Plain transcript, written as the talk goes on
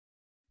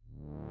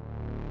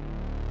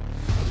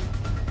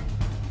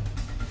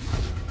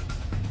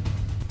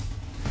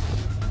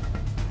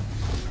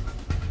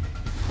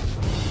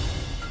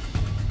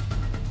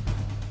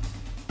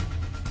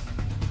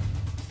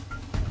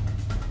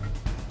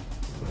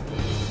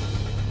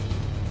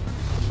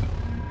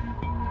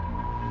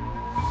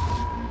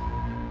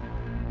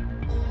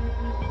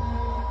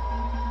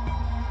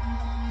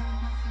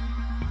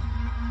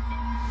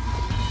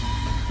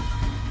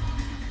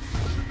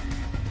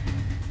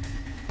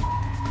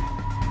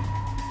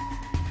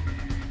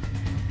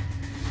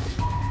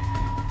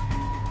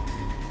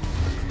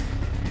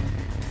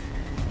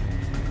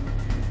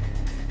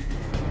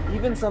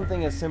Even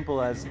something as simple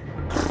as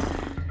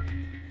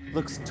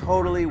looks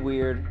totally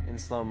weird in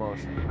slow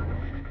motion.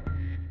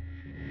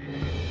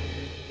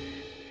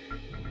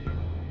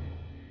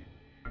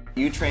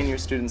 You train your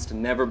students to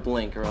never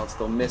blink or else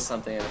they'll miss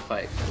something in a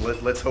fight.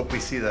 Let's hope we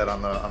see that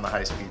on the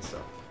high-speed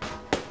stuff.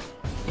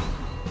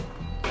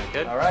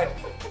 Good? All right.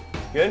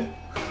 Good?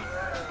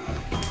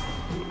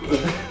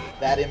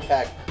 That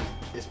impact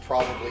is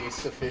probably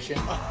sufficient.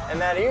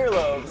 And that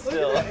earlobe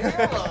still.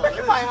 Look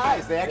at my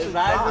eyes. They actually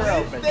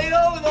stayed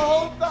open the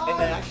whole time. And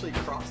they actually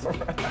crossed.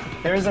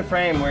 There's a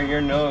frame where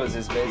your nose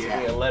is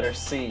basically a letter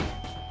C.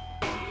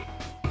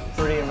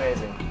 Pretty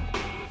amazing.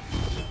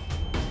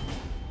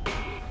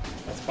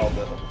 That's called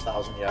the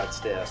 1,000-yard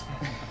stare.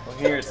 Well,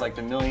 here it's like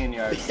the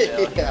million-yard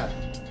stare. Yeah.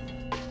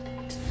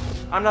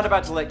 I'm not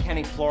about to let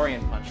Kenny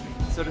Florian punch me,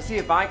 so to see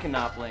if I can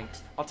not blink,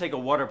 I'll take a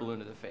water balloon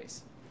to the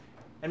face.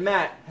 And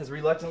Matt has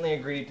reluctantly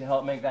agreed to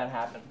help make that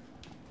happen.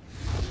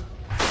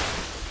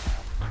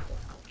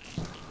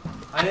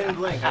 I didn't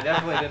blink. I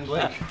definitely didn't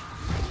blink.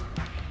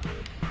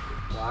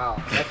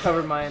 Wow, that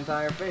covered my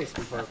entire face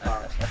before it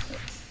popped.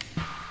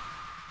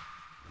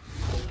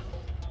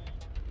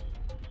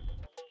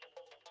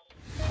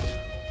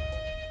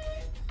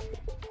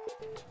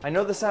 I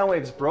know the sound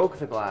waves broke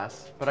the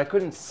glass, but I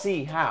couldn't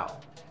see how.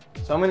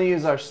 So I'm going to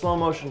use our slow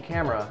motion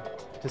camera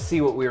to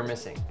see what we were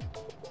missing.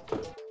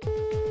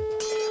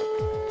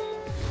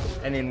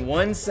 And in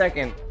 1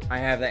 second, I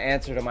have the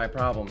answer to my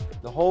problem.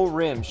 The whole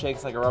rim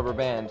shakes like a rubber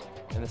band,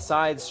 and the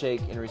sides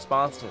shake in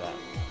response to that.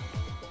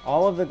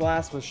 All of the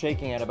glass was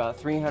shaking at about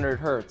 300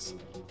 hertz,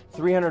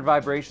 300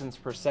 vibrations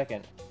per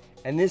second.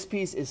 And this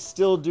piece is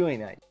still doing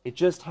that. It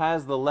just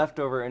has the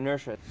leftover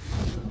inertia.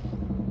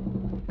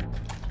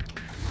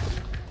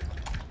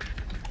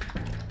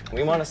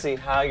 We want to see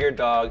how your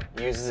dog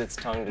uses its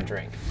tongue to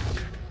drink.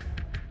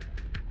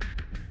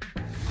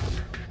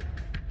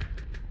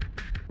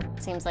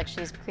 Seems like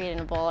she's creating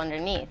a bowl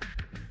underneath.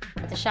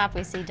 At the shop,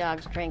 we see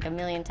dogs drink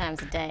 1,000,000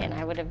 times a day, and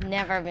I would have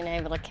never been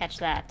able to catch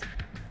that.